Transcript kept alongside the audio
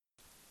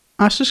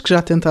Achas que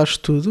já tentaste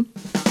tudo?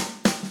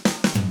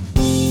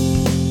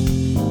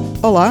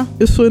 Olá,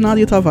 eu sou a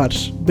Nádia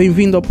Tavares.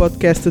 Bem-vindo ao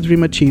podcast A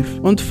Dream Achieve,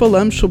 onde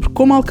falamos sobre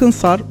como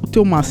alcançar o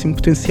teu máximo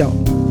potencial.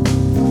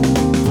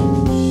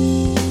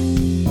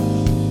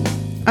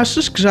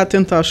 Achas que já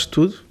tentaste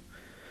tudo?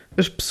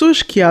 As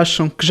pessoas que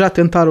acham que já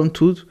tentaram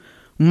tudo,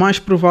 o mais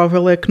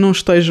provável é que não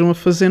estejam a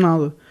fazer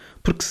nada.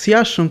 Porque se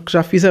acham que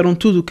já fizeram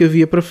tudo o que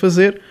havia para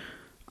fazer,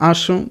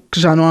 acham que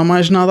já não há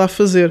mais nada a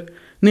fazer.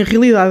 Na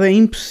realidade é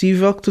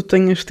impossível que tu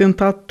tenhas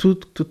tentado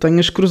tudo, que tu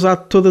tenhas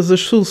cruzado todas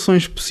as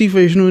soluções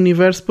possíveis no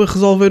universo para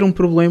resolver um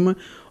problema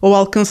ou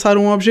alcançar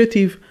um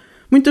objetivo.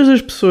 Muitas das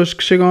pessoas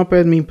que chegam ao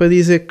pé de mim para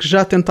dizer que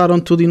já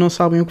tentaram tudo e não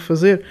sabem o que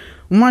fazer,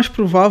 o mais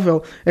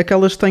provável é que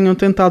elas tenham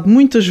tentado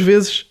muitas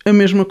vezes a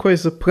mesma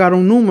coisa.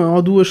 Pegaram numa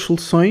ou duas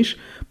soluções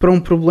para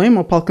um problema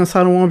ou para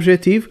alcançar um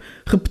objetivo,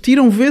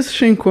 repetiram vezes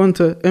sem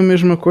conta a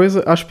mesma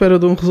coisa à espera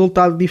de um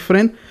resultado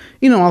diferente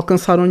e não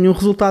alcançaram nenhum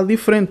resultado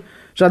diferente.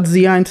 Já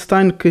dizia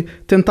Einstein que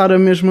tentar a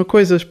mesma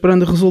coisa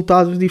esperando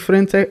resultados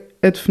diferentes é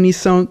a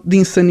definição de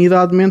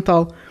insanidade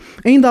mental.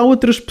 Ainda há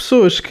outras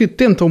pessoas que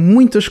tentam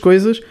muitas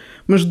coisas,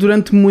 mas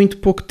durante muito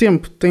pouco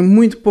tempo, têm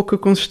muito pouca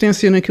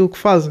consistência naquilo que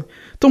fazem.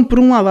 Então, por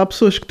um lado, há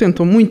pessoas que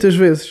tentam muitas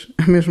vezes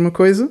a mesma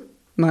coisa,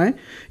 não é?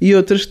 E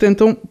outras que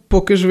tentam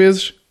poucas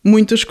vezes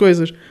muitas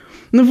coisas.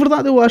 Na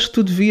verdade, eu acho que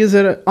tu devias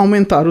era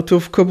aumentar o teu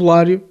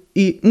vocabulário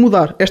e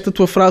mudar esta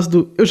tua frase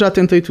do "eu já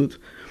tentei tudo".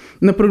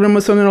 Na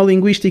programação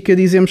neurolinguística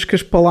dizemos que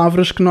as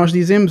palavras que nós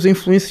dizemos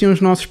influenciam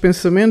os nossos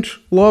pensamentos,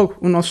 logo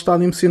o nosso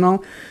estado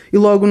emocional e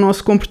logo o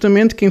nosso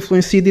comportamento, que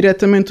influencia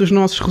diretamente os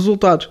nossos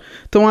resultados.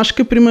 Então acho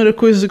que a primeira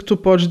coisa que tu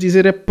podes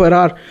dizer é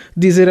parar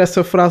de dizer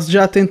essa frase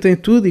 "já tentei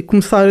tudo" e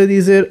começar a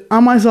dizer "há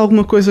mais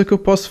alguma coisa que eu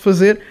posso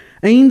fazer,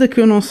 ainda que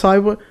eu não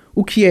saiba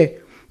o que é".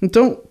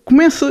 Então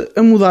começa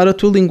a mudar a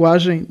tua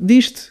linguagem,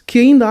 diz-te que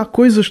ainda há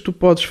coisas que tu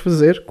podes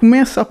fazer,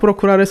 começa a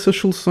procurar essas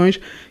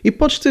soluções e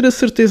podes ter a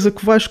certeza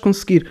que vais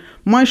conseguir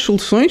mais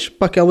soluções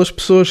para aquelas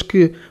pessoas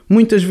que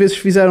muitas vezes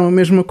fizeram a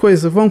mesma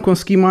coisa, vão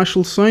conseguir mais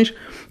soluções,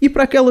 e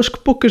para aquelas que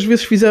poucas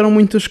vezes fizeram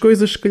muitas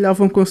coisas, se calhar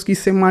vão conseguir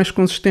ser mais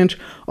consistentes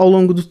ao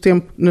longo do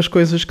tempo nas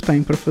coisas que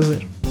têm para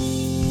fazer.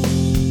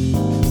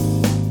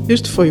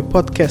 Este foi o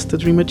podcast da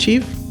Dream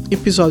Achieve,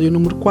 episódio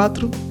número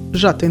 4,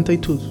 Já Tentei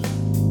Tudo.